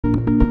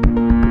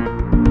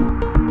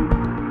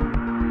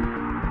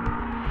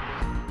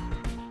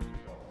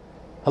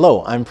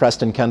Hello, I'm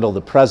Preston Kendall,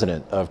 the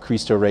president of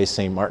Cristo Rey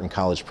St. Martin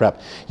College Prep.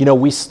 You know,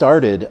 we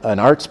started an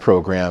arts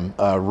program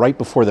right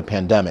before the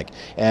pandemic,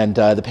 and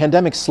the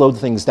pandemic slowed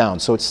things down,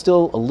 so it's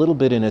still a little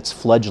bit in its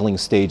fledgling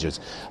stages.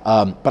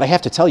 But I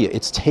have to tell you,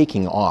 it's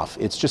taking off.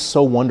 It's just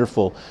so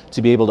wonderful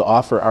to be able to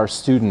offer our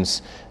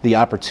students the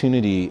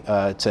opportunity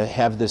to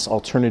have this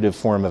alternative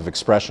form of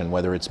expression,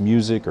 whether it's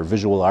music or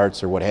visual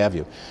arts or what have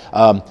you.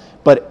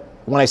 But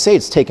when I say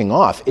it's taking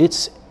off,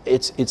 it's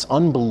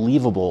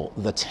unbelievable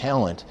the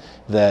talent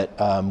that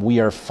we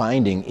are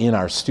finding in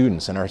our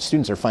students, and our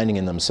students are finding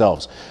in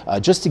themselves.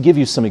 Just to give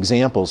you some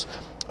examples,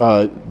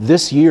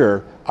 this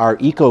year our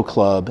Eco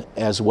Club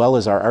as well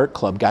as our Art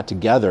Club got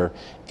together,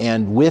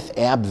 and with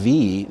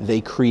ABV they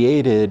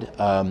created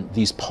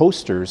these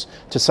posters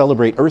to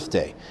celebrate Earth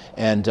Day,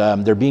 and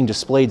they're being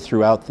displayed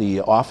throughout the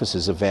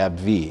offices of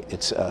ABV.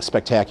 It's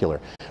spectacular.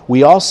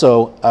 We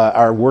also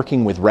are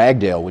working with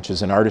Ragdale, which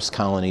is an artist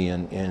colony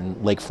in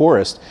Lake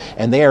Forest,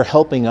 and they are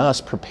helping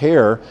us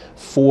prepare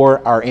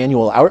for our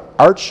annual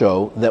art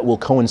show that will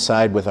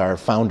coincide with our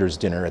Founders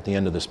Dinner at the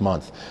end of this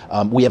month.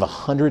 We have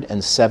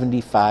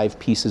 175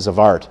 pieces of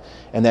art,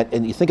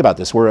 and you think about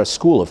this, we're a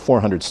school of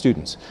 400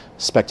 students.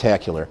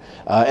 Spectacular.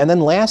 And then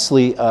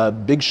lastly,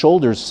 Big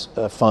Shoulders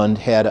Fund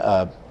had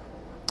a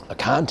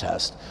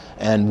contest,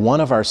 and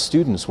one of our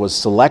students was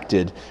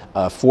selected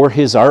for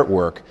his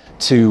artwork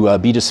to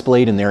be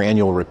displayed in their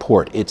annual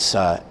report.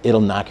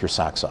 It'll knock your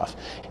socks off.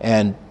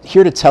 And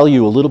here to tell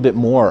you a little bit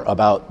more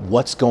about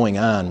what's going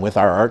on with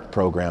our art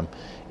program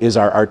is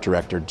our art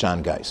director,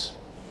 John Geis.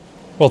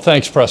 Well,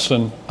 thanks,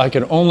 Preston. I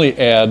can only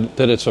add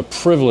that it's a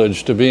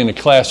privilege to be in a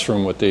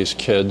classroom with these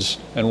kids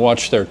and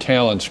watch their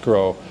talents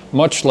grow,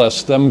 much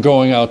less them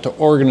going out to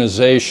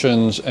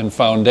organizations and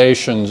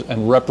foundations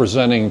and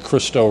representing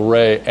Cristo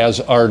Rey as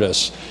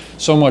artists,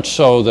 so much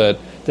so that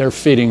they're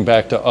feeding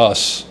back to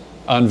us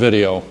on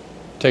video.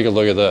 Take a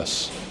look at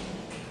this.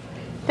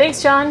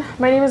 Thanks, John.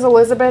 My name is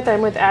Elizabeth.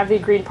 I'm with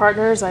ABV Green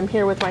Partners. I'm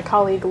here with my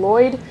colleague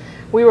Lloyd.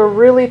 We were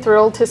really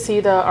thrilled to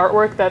see the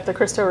artwork that the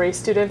Cristo Rey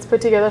students put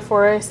together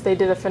for us. They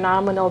did a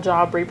phenomenal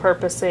job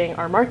repurposing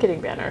our marketing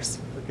banners.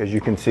 As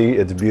you can see,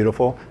 it's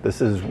beautiful.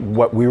 This is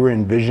what we were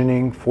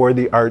envisioning for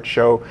the art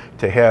show,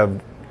 to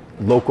have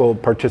local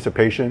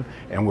participation,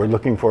 and we're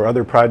looking for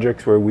other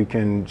projects where we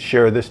can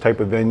share this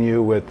type of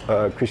venue with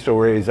Cristo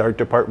Rey's art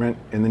department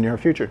in the near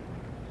future.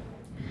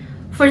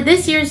 For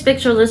this year's Big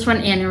Shoulders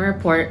Fund annual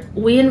report,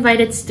 we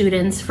invited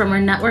students from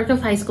our network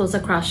of high schools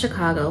across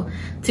Chicago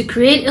to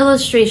create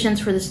illustrations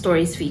for the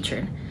stories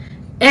featured.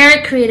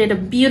 Eric created a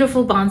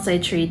beautiful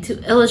bonsai tree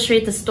to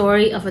illustrate the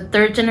story of a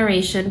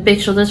third-generation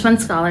Big Shoulders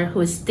Fund scholar who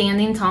is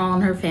standing tall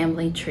on her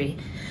family tree.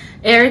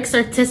 Eric's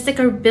artistic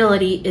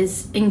ability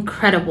is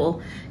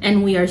incredible,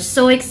 and we are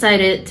so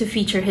excited to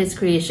feature his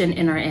creation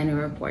in our annual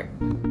report.